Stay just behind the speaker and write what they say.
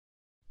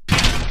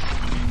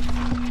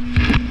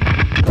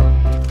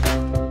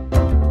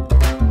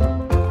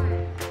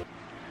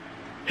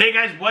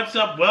Hey guys, what's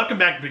up? Welcome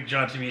back to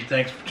BigJon TV.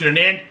 Thanks for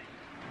tuning in.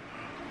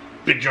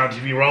 BigJon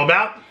TV, we're all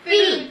about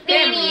food,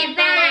 family, and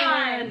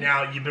fun.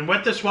 Now, you've been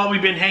with us while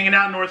we've been hanging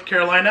out in North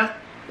Carolina.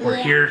 We're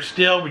here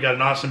still. We got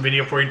an awesome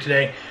video for you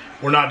today.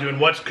 We're not doing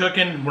what's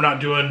cooking. We're not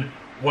doing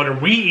what are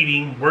we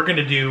eating. We're going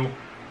to do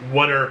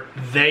what are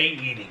they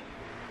eating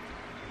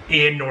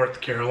in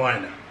North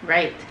Carolina.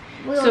 Right.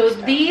 So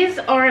these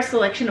are a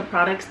selection of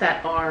products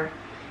that are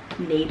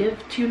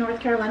native to North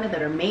Carolina,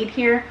 that are made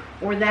here,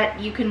 or that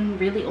you can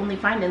really only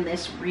find in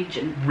this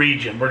region.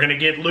 We're going to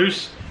get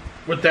loose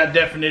with that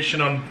definition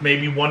on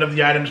maybe one of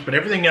the items, but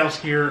everything else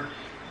here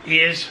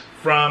is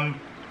from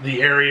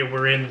the area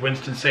we're in,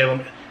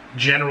 Winston-Salem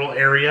general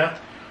area,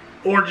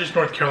 or just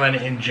North Carolina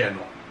in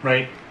general,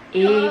 right?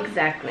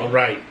 Exactly. All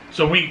right.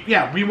 So we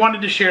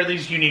wanted to share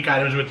these unique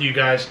items with you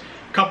guys.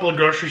 A couple of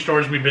grocery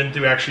stores we've been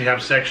through actually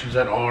have sections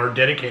that are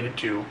dedicated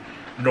to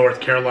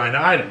North Carolina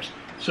items.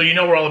 So you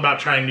know we're all about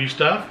trying new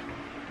stuff.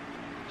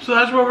 So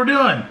that's what we're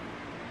doing.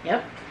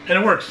 Yep. And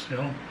it works, you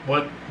know,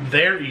 what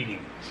they're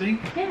eating. See?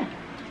 Yeah.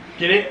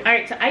 Get it? All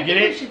right, so I think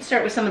we should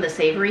start with some of the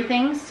savory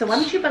things. So why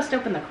don't you bust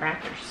open the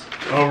crackers?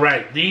 All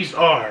right, these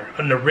are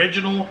an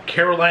original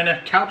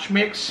Carolina couch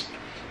mix.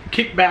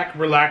 Kick back,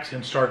 relax,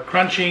 and start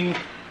crunching.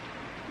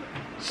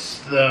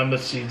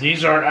 Let's see,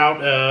 these are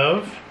out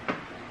of,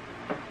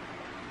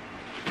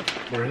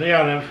 where are they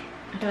out of?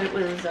 I thought it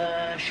was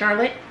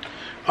Charlotte.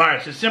 All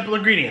right, so simple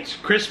ingredients: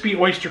 crispy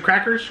oyster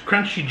crackers,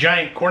 crunchy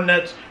giant corn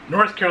nuts,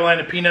 North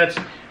Carolina peanuts,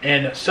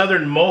 and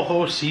Southern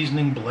Mojo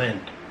seasoning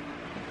blend.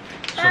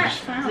 So is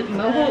it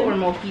mojo or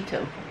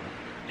mojito?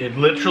 It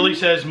literally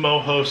says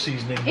Mojo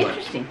seasoning blend.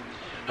 Interesting.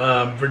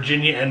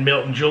 Virginia and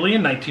Milton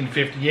Julian,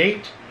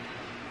 1958.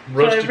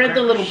 So I read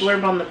the little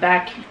blurb on the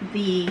back.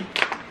 The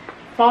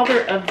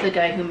father of the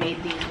guy who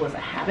made these was a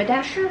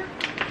haberdasher.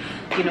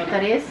 Do you know what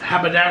that is?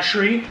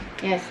 Haberdashery?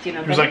 Yes, do you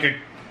know what that is? It was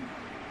like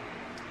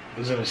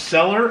was it a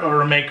seller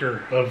or a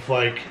maker of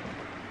like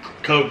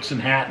coats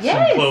and hats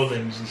and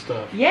clothings and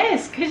stuff?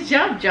 Yes, good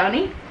job,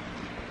 Johnny.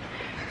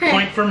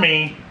 Point for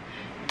me.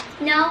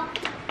 No.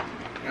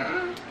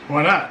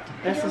 Why not?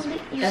 That's a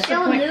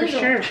point for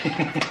sure.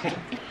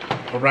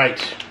 All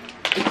right.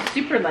 It's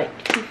super light,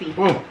 poofy.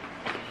 Whoa.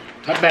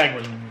 That bag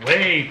was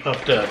way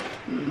puffed up.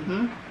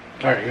 Mm-hmm.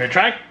 All right, you gonna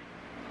try?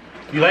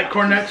 You like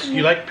corn nuts?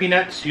 You like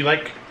peanuts? You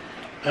like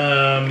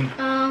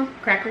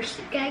crackers?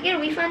 Can I get a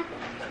refund?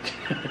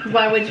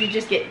 Why would you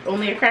just get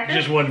only a cracker?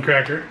 Just one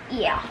cracker.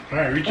 Yeah. All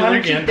right, reach in there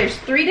again. There's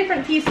 3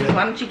 different pieces.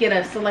 Why don't you get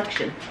a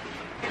selection?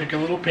 Take a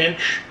little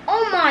pinch.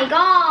 Oh my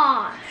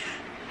gosh.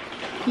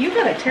 You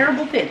got a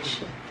terrible pinch.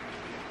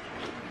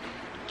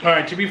 All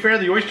right, to be fair,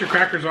 the oyster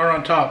crackers are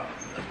on top.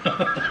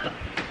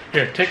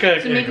 Here, take a...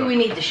 So maybe we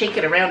need to shake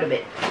it around a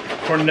bit.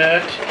 Corn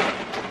nut.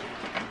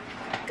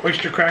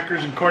 Oyster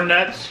crackers and corn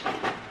nuts.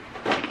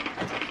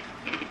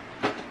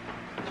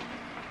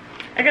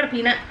 I got a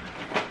peanut.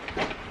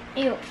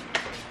 Ew.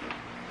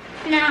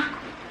 Nah.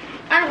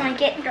 I don't want to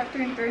get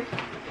through and through.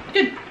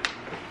 Good.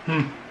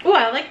 Oh,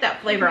 I like that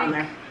flavor on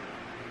there.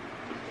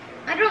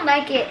 I don't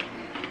like it.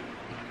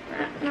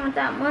 Not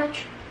that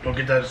much. Don't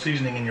get that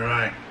seasoning in your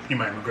eye. You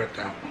might regret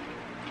that.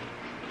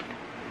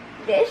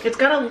 This? It's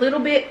got a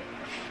little bit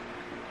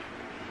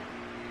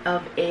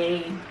of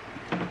a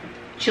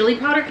chili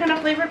powder kind of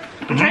flavor.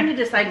 I'm trying to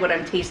decide what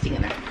I'm tasting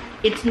in there.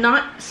 It's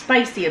not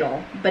spicy at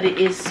all, but it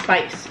is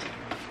spiced.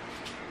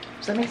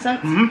 Does that make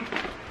sense?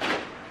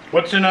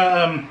 What's in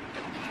a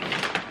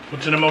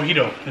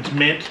mojito? It's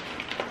mint.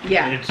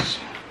 Yeah. It's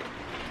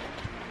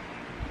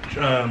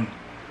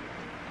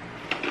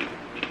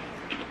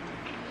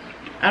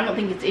I don't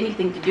think it's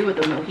anything to do with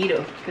a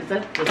mojito, because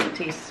that doesn't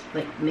taste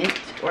like mint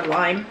or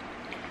lime.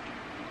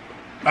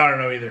 I don't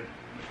know either.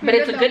 But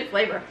it's a good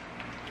flavor.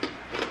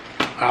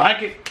 I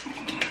like it.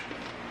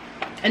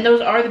 And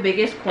those are the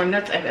biggest corn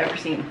nuts I've ever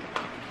seen.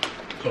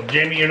 So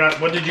Jamie, you're not.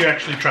 What did you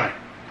actually try?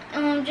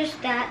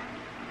 Just that.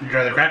 You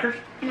try the crackers?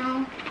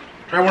 No.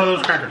 Try one of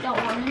those crackers.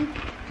 Don't want them.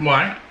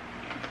 Why?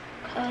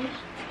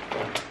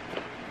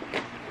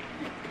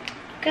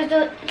 Because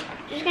they're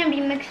just gonna be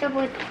mixed up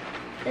with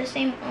the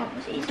same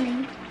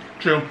seasoning.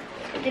 True.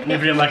 If you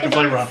didn't like the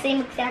flavor of the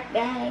same exact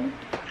bag.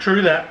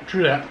 True that.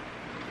 True that.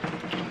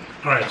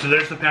 All right. So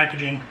there's the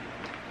packaging.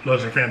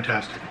 Those are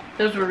fantastic.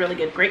 Those were really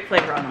good. Great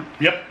flavor on them.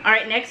 Yep. All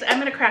right, next I'm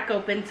going to crack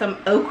open some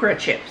okra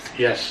chips.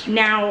 Yes.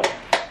 Now,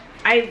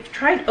 I've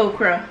tried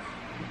okra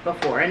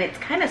before, and it's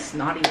kind of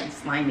snotty and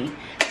slimy.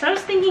 So I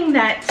was thinking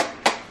that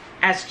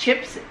as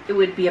chips, it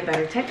would be a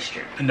better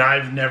texture. And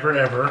I've never,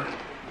 ever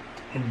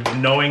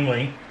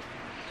knowingly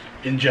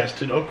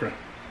ingested okra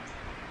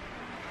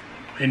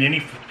in any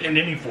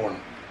form.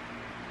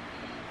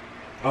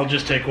 I'll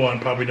just take one.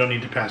 Probably don't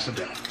need to pass it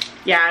down.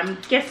 Yeah, I'm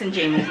guessing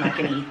Jamie's not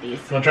going to eat these.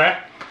 Want to try it?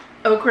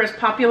 Okra is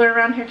popular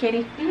around here,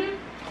 Katie?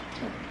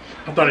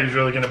 I thought he was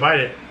really going to bite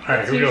it. All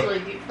right, here we go. It's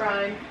usually deep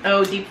fried.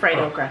 Oh, deep fried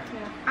okra.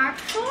 Yeah.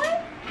 Actually?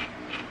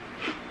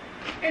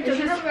 It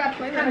doesn't have that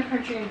flavor. Kind of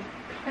crunchy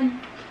and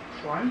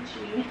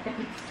crunchy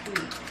and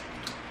sweet.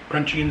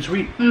 Crunchy and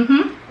sweet.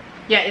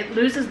 Yeah, it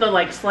loses the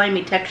like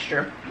slimy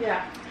texture.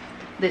 Yeah.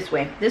 this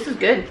way. This is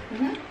good.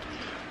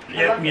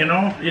 Yeah, you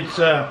know, it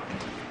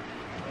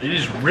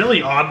is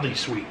really oddly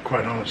sweet,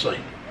 quite honestly.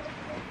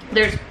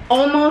 There's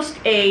almost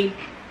a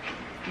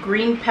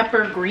green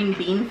pepper, green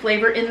bean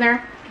flavor in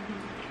there,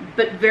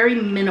 but very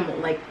minimal,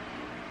 like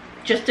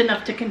just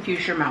enough to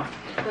confuse your mouth.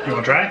 You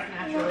want to try it?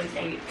 Naturally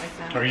sweet like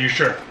that. Are you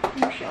sure?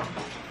 I'm sure.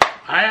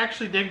 I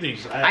actually dig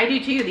these. I do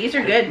too. These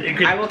are good. It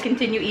could- I will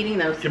continue eating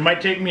those. It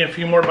might take me a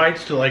few more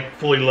bites to like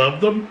fully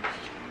love them.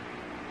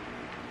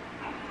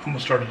 I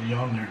almost started to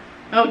yawn there.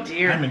 Oh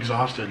dear. I'm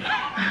exhausted.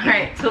 All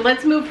right, so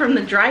let's move from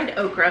the dried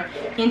okra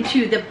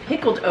into the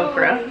pickled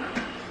okra.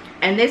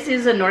 And this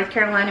is a North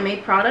Carolina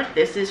made product.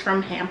 This is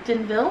from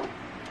Hamptonville.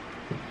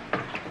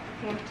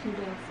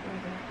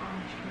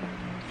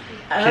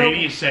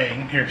 Katie is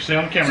saying, here, stay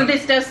on camera. So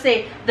this does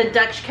say the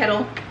Dutch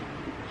kettle.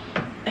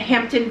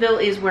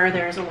 Hamptonville is where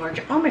there is a large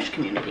Amish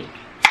community.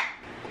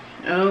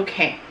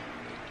 Okay.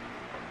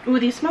 Ooh,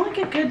 these smell like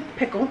a good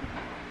pickle.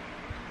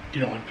 You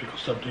don't like pickle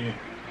stuff, do you?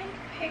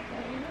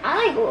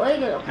 I like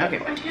regular. Okay. I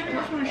kind of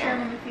just want to share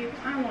them with you.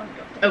 I don't want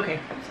to go. Okay.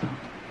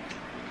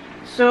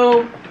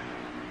 So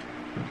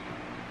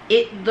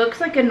it looks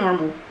like a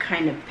normal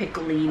kind of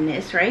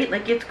pickliness, right?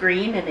 Like it's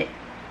green and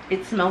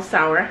it smells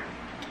sour.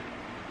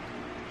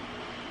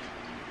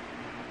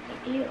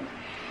 Ew.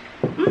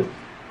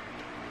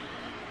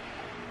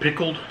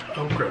 Pickled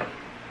okra.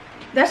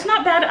 That's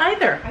not bad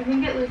either. I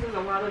think it loses a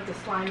lot of the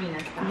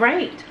sliminess back.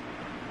 Right.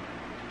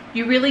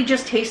 You really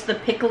just taste the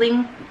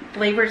pickling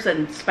flavors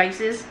and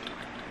spices.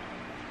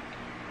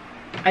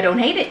 I don't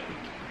hate it.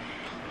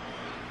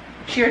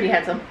 She already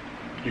had some.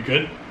 You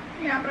good?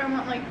 Yeah, but I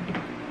want like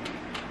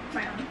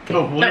my own.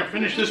 Oh, we'll let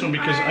finish this one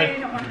because I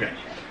don't want okay.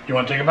 You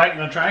want to take a bite?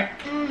 You want to try?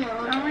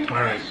 No.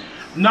 All right.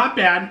 Not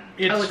bad.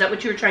 It's, Oh, is that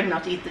what you were trying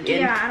not to eat the end?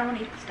 Yeah, I don't want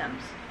to eat the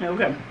stems.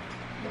 Okay.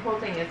 The whole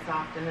thing is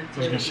soft and it's I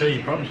was gonna say,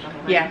 you probably-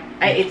 Yeah,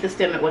 I ate the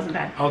stem. It wasn't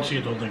bad. I'll see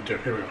you the whole thing too.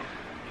 Here we go.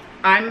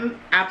 I'm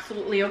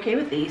absolutely okay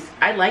with these.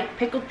 I like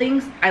pickled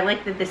things. I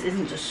like that this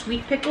isn't a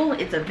sweet pickle.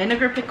 It's a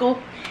vinegar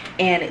pickle.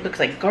 And it looks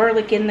like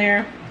garlic in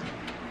there.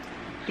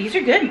 These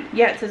are good.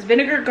 Yeah, it says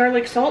vinegar,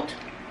 garlic, salt,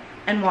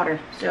 and water.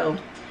 So,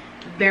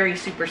 very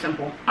super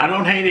simple. I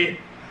don't hate it.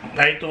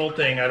 I ate the whole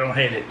thing. I don't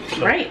hate it.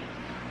 So Right.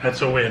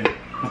 That's a win.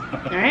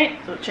 Alright,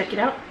 so check it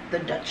out. The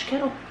Dutch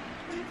kettle.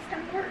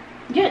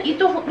 Yeah, eat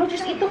the whole, no,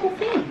 just eat the whole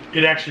thing.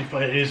 It actually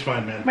it is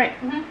fine, man. Right.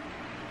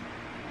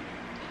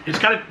 It's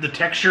got the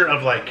texture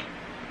of like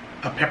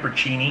a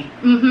peppercini,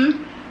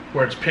 Mm-hmm.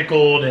 where it's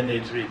pickled and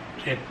it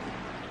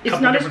It's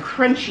couple not as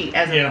different- crunchy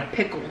as Yeah. a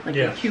pickle, like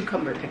Yeah. a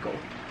cucumber pickle.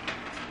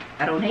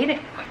 I don't hate it.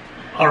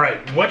 All right,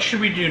 what should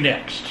we do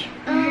next?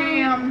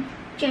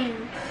 James.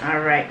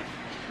 Alright.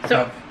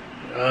 So,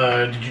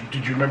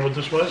 Did you remember what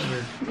this was?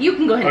 Or? you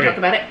can go ahead and Okay. talk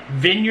about it.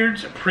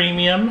 Vineyards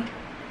Premium.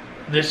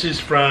 This is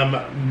from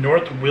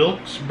North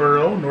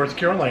Wilkesboro, North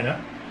Carolina.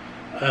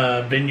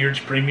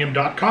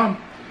 Vineyardspremium.com.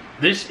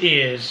 This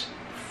is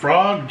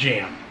frog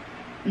jam.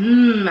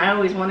 I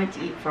always wanted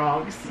to eat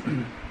frogs. So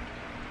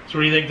what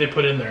do you think they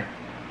put in there?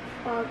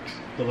 Frogs.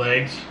 The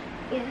legs,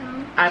 Yeah.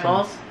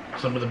 Eyeballs.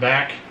 some of the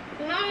back.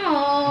 No.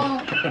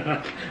 Why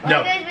are you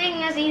No, guys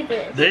making us eat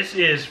this? this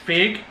is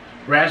fig,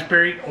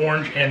 raspberry,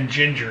 orange, and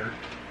ginger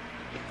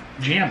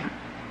jam.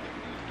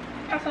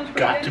 That sounds pretty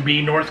Got good. to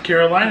be North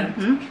Carolina.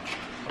 Mhm.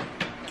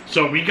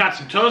 So we got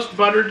some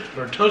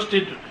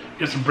toasted,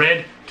 get some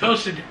bread,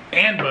 toasted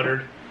and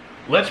buttered.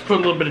 Let's put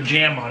a little bit of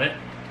jam on it.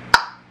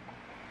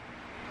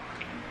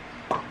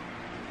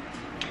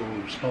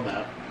 Ooh, smell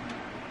that.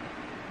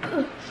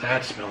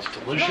 That smells It's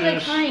delicious. not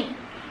like honey.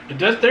 It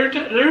does.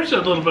 There's a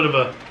little bit of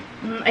a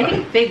I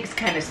think figs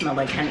kind of smell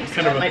like honey, so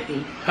kind that of might a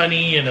be.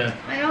 honey and a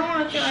I don't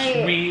want to try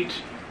it. sweet.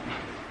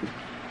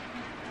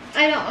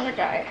 I don't want to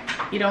try it.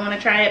 You don't want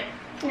to try it?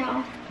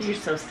 No. You're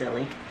so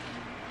silly.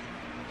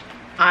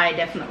 I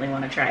definitely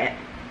want to try it.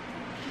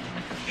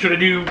 Should I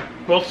do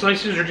both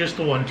slices or just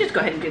the one? Just go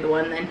ahead and do the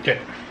one then. Okay.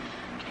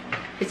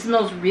 It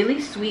smells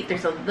really sweet.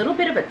 There's a little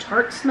bit of a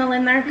tart smell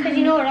in there. Because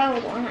you know what I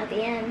would want at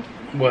the end?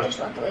 I What? just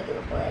want the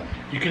regular bread.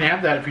 You can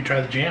have that if you try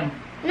the jam.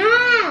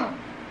 No!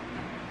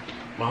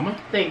 Mama,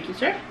 Thank you,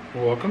 sir.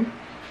 you're welcome.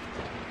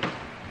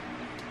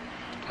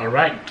 All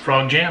right,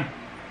 frog jam.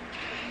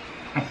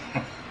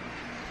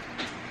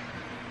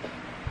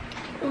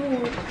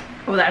 Ooh.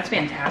 Oh, that's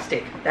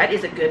fantastic. That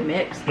is a good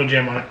mix. No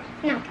jam on it.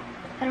 No.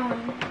 I don't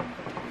want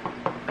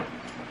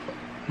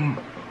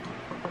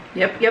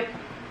it. Yep.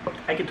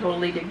 I could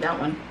totally dig that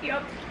one.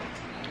 Yep.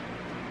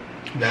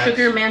 That's,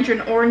 Sugar,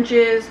 mandarin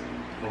oranges,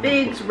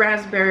 figs,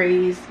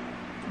 raspberries,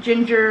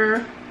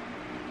 ginger,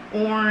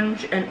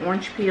 orange, and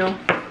orange peel.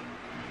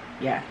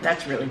 Yeah,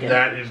 that's really good.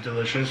 That is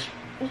delicious.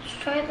 Let's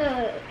try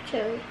the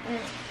cherry.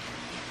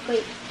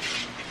 Wait.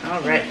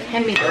 All right,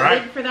 hand me the All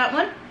right. lid for that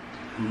one.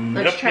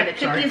 Let's try the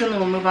cookies and then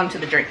we'll move on to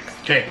the drinks.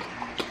 Okay.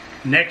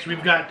 Next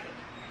we've got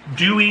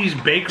Dewey's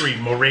Bakery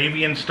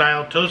Moravian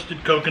style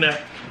toasted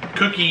coconut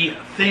cookie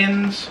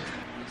thins.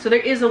 So there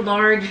is a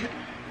large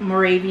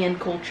Moravian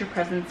culture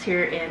presence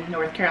here in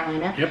North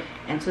Carolina. Yep.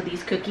 And so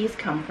these cookies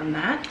come from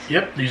that.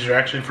 Yep, these are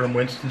actually from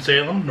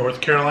Winston-Salem,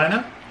 North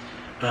Carolina.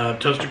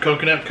 Toasted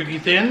coconut cookie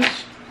thins.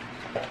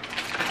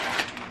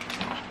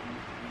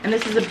 And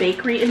this is a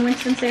bakery in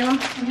Winston-Salem?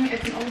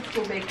 It's an old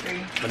school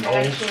bakery. An They old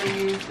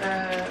actually use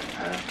a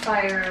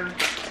fire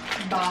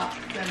box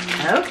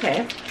and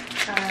Okay.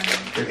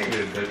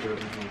 Basically a Dutch oven.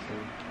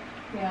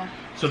 yeah.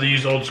 So they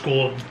use old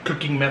school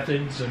cooking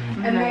methods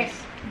and And Nice.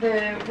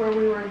 where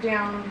we were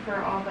down for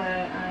all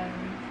the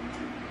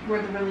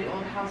where the really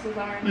old houses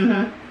are and Mhm.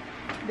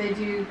 stuff, they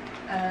do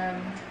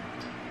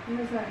what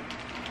is that?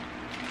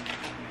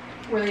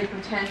 Where they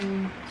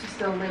pretend to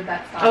still live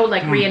that style. Oh,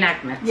 like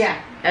reenactments? Yeah.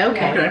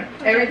 Okay. Okay.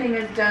 Everything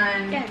is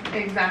done Yeah.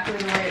 exactly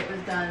the way it was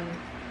done.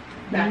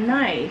 back then.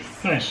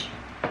 Nice. nice.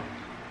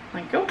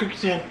 Like, oh. Cookie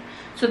thin.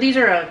 So these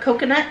are a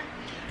coconut?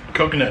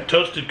 Coconut,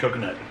 toasted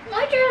coconut.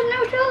 Why there's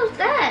no toast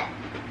that?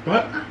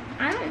 What?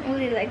 I don't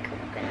really like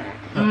coconut.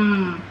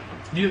 Mmm.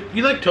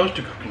 You like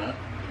toasted coconut?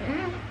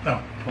 Mm.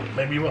 Oh, well,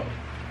 maybe you will.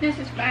 This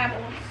is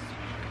fabulous.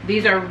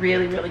 These are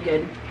really, really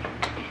good.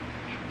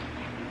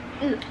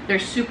 They're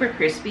super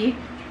crispy,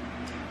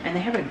 and they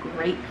have a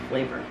great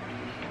flavor.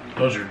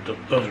 Those are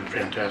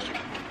fantastic.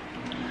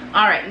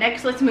 All right,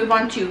 next let's move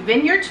on to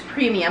Vineyards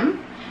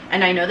Premium.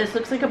 And I know this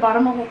looks like a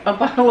bottle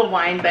of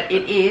wine, but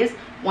it is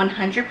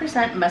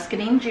 100%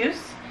 muscadine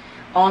juice,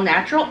 all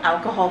natural,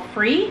 alcohol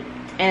free.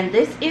 And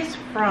this is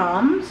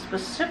from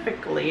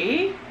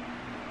specifically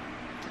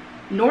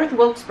North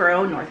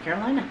Wilkesboro, North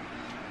Carolina.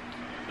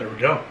 There we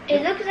go.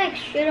 It looks like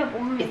straight up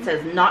wine. It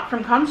says not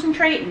from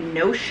concentrate,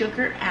 no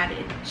sugar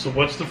added. So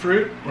what's the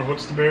fruit or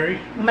what's the berry?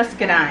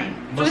 Muscadine.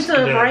 So it's a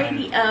Muscadine.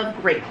 variety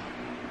of grape.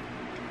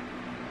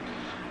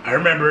 I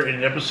remember in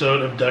an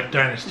episode of Duck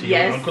Dynasty,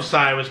 Yes. when Uncle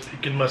Si was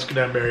picking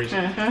muscadine berries,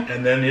 Uh-huh.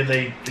 and then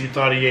he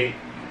thought he ate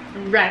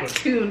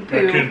Raccoon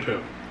poo. raccoon poo.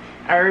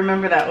 I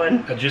remember that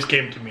one. That just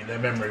came to me,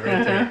 that memory right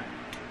Uh-huh. there.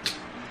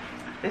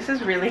 This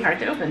is really hard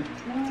to open.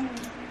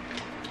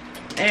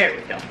 There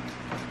we go.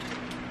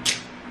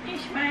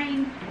 It's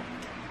fine.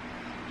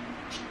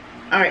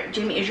 All right,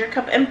 Jamie, is your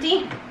cup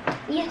empty?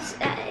 Yes,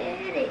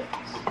 it is.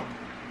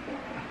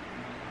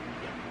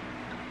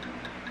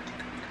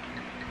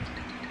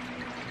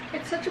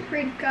 It's such a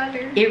pretty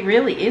color. It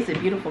really is a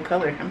beautiful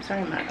color. I'm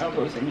sorry my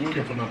elbow's in you.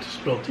 Careful not to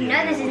spill tea.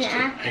 No, this is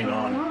Hang actual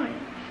on. wine.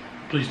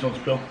 Please don't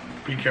spill.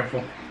 Be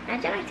careful.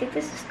 Imagine I take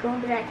this to school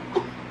and be like,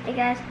 hey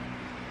guys,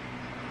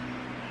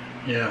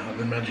 Yeah, I'd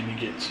imagine you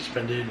get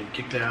suspended and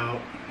kicked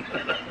out.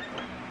 well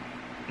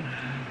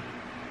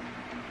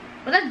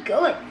that's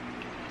good.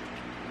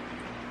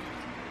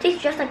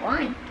 Tastes just like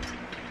wine.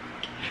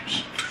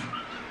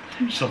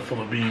 You're so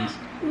full of beans.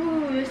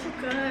 Ooh, this is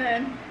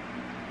good.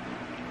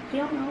 You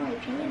don't know my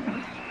opinion. All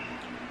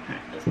right,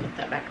 let's put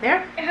that back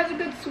there. It has a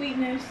good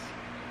sweetness.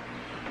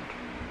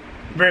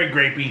 Very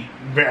grapey.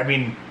 I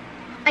mean,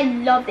 I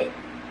love it.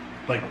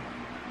 like,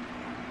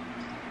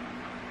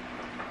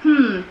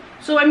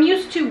 So I'm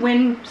used to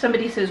when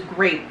somebody says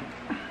grape,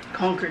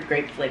 Concord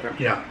grape flavor.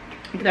 yeah.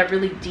 That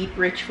really deep,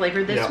 rich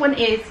flavor. This Yeah. one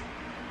is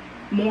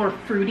more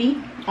fruity,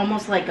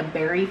 almost like a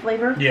berry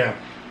flavor, Yeah.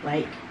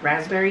 like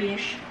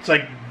raspberry-ish. It's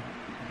like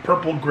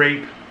purple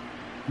grape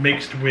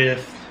mixed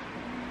with,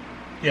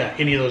 yeah,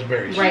 any of those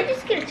berries. Right. Can I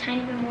just get a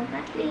tiny bit more of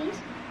that, please?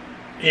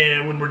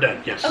 And when we're done,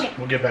 yes. Okay.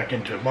 We'll get back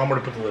into it. Mom, we're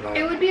to put the lid on.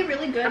 It would be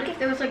really good Okay. if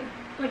there was like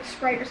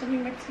Sprite or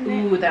something mixed in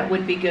it. Ooh, that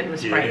would be good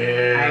with Sprite.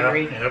 Yeah. I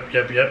agree.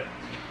 Yep.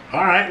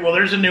 All right. Well,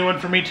 there's a new one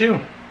for me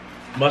too.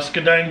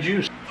 Muscadine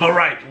juice. All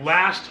right.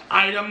 Last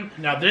item.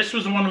 Now, this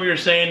was the one we were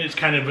saying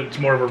it's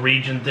more of a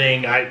region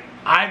thing.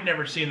 I've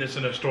never seen this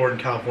in a store in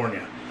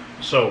California,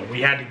 so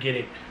we had to get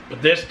it.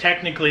 But this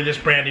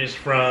brand is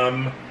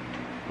from,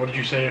 what did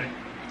you say?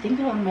 I think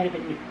that one might have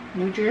been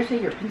New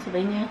Jersey or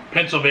Pennsylvania.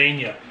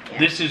 Pennsylvania. Yeah.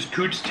 This is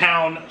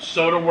Kutztown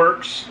Soda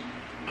Works.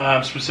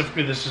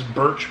 Specifically, this is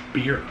birch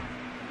beer.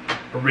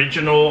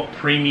 Original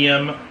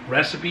premium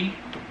recipe.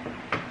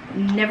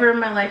 Never in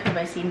my life have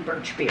I seen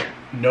birch beer.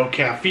 No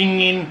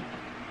caffeine.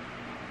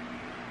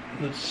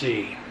 Let's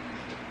see.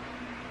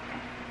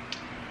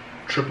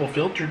 Triple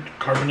filtered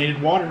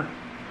carbonated water.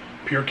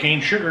 Pure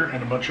cane sugar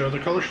and a bunch of other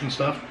colors and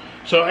stuff.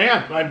 So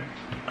yeah, I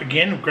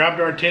again grabbed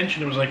our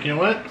attention. It was like, you know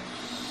what?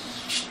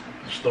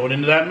 Let's throw it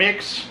into that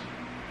mix.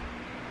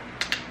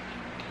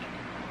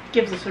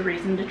 Gives us a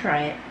reason to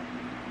try it.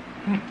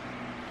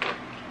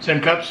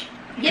 Same cups?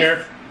 Yes,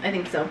 Chair? I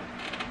think so.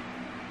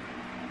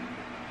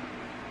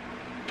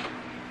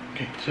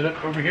 Okay, sit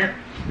up over here.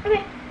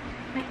 Okay.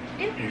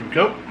 Here we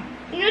go.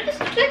 You know what this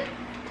looks like?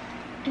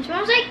 It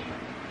smells like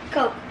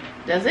Coke.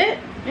 Does it?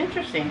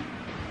 Interesting.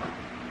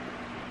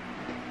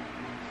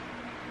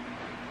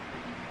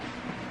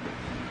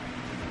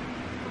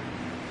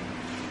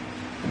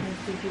 Let's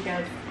see if you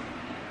guys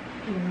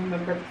can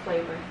remember the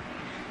flavor.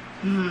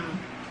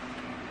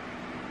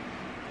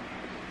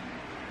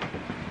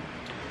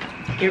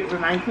 It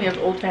reminds me of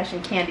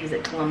old-fashioned candies at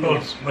Oh, Columbia.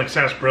 it's like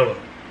sarsaparilla.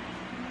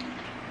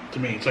 To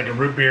me, it's like a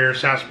root beer,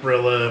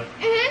 sarsaparilla.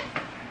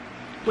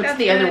 What's That's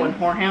the other good. one?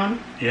 Horehound?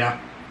 Yeah.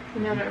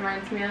 You know what it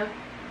reminds me of?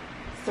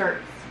 Certs.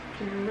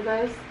 Do you remember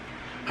those?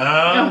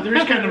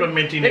 There's kind of a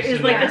mintiness There is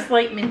in like there. a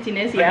slight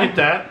mintiness, I yeah. get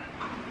that.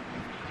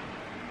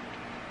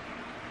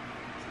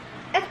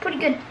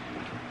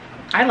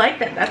 I like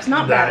that. That's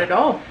not bad at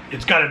all.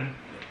 It's got a.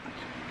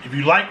 If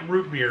you like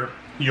root beer,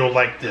 you'll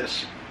like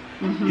this.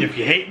 If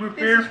you hate root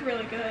beer, This is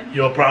really good.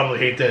 you'll probably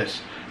hate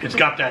this. It's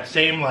got that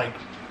same like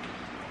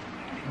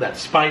that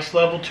spice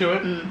level to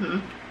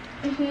it.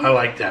 I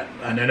like that,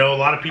 and I know a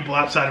lot of people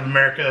outside of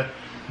America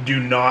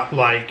do not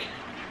like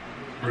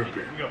root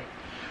beer.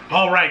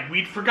 All right,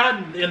 we'd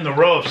forgotten in the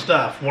row of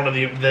stuff one of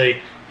the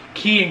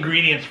key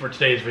ingredients for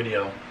today's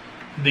video: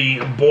 the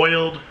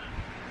boiled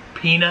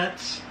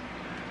peanuts.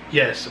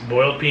 Yes,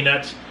 boiled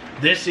peanuts.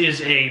 This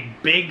is a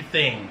big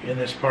thing in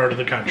this part of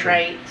the country.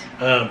 Right.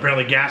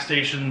 Apparently gas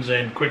stations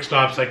and quick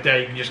stops like that,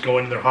 you can just go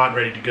in, they're hot and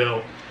ready to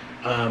go.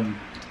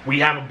 We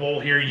have a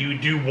bowl here. You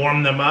do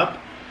warm them up.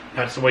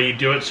 That's the way you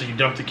do it. So you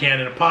dump the can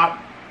in a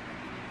pot,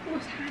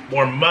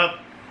 warm them up,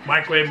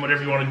 microwave them,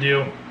 whatever you want to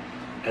do,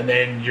 and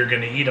then you're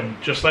going to eat them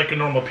just like a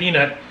normal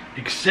peanut,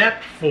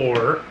 except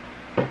for...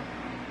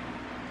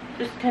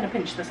 Just kind of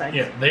pinch the sides.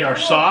 Yeah, they are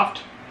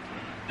soft.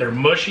 They're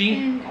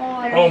mushy.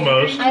 Oh,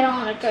 Almost. I don't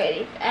want to try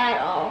these at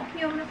all.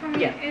 You open it for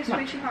me? Yeah, It's come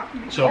way on. too hot for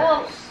me.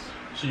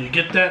 So you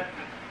get that,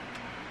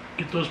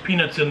 get those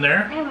peanuts in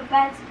there. I have a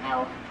bad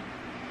smell.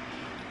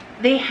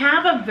 They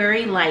have a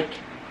very like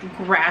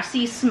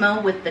grassy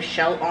smell with the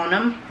shell on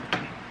them.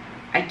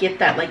 I get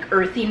that like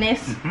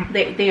earthiness.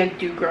 They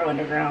do grow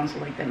underground, so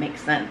like that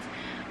makes sense.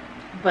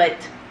 But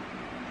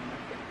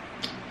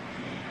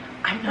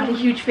I'm not a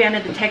huge fan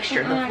of the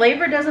texture. The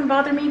flavor doesn't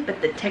bother me,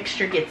 but the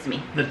texture gets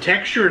me. The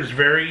texture is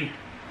very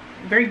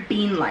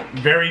bean-like.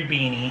 Very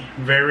beany,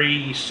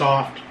 very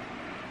soft.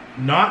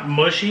 Not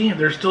mushy.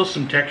 There's still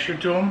some texture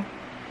to them,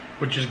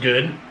 which is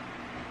good.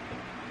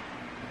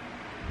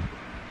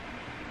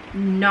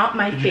 Not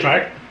my Did you try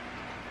favorite.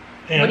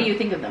 it? What do you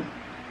think of them?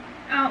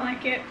 I don't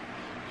like it.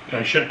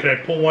 Could I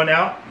pull one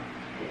out?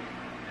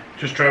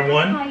 Just try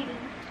one? Hiding.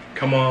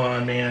 Come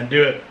on, man.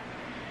 Do it.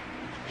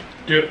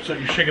 Do it. So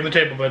you're shaking the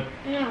table, bud.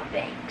 No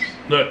thanks.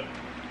 Look.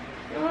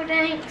 No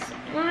thanks.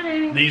 No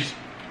thanks.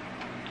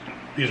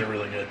 These are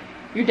really good.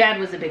 Your dad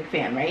was a big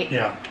fan, right?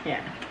 Yeah.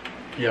 Yeah.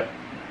 Yep.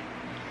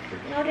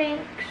 No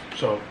thanks.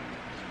 So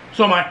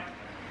am I.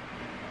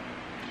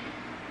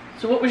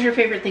 So what was your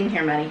favorite thing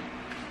here, Maddie?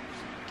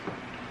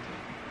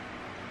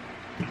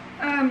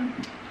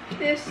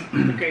 This,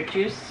 The grape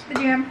juice. the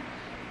jam,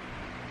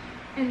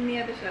 and the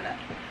other soda.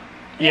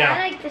 Yeah.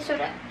 I like the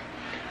soda.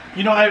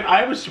 You know,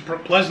 I was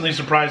pleasantly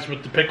surprised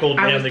with the pickled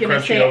I and was the gonna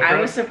crunchy say okra.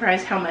 I was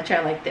surprised how much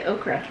I liked the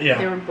okra. Yeah.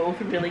 They were both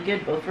really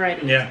good, both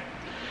varieties. Yeah.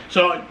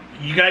 So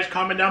you guys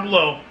comment down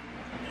below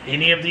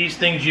any of these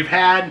things you've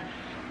had,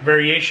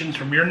 variations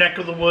from your neck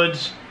of the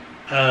woods.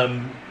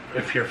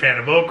 If you're a fan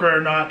of okra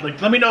or not,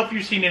 like let me know if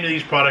you've seen any of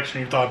these products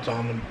and your thoughts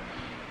on them.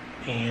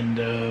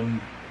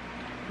 And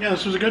yeah,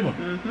 this was a good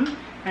one.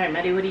 All right,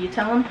 Maddie, what do you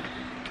tell them?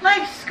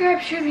 Like,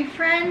 subscribe, share with your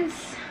friends.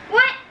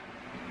 What?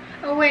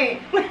 Oh wait,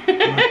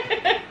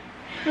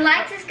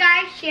 Like,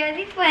 subscribe, share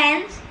with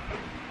friends.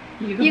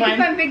 you can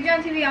find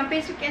BigJon TV on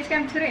Facebook,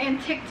 Instagram, Twitter,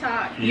 and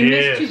TikTok. You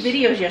missed 2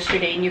 videos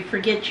yesterday and you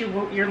forget your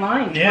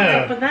lines.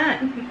 Yeah. What's up with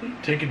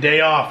that? Take a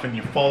day off and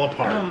you fall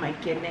apart. Oh my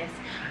goodness.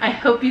 I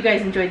hope you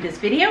guys enjoyed this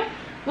video.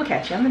 We'll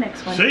catch you on the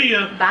next one. See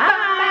ya.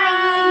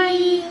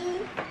 Bye.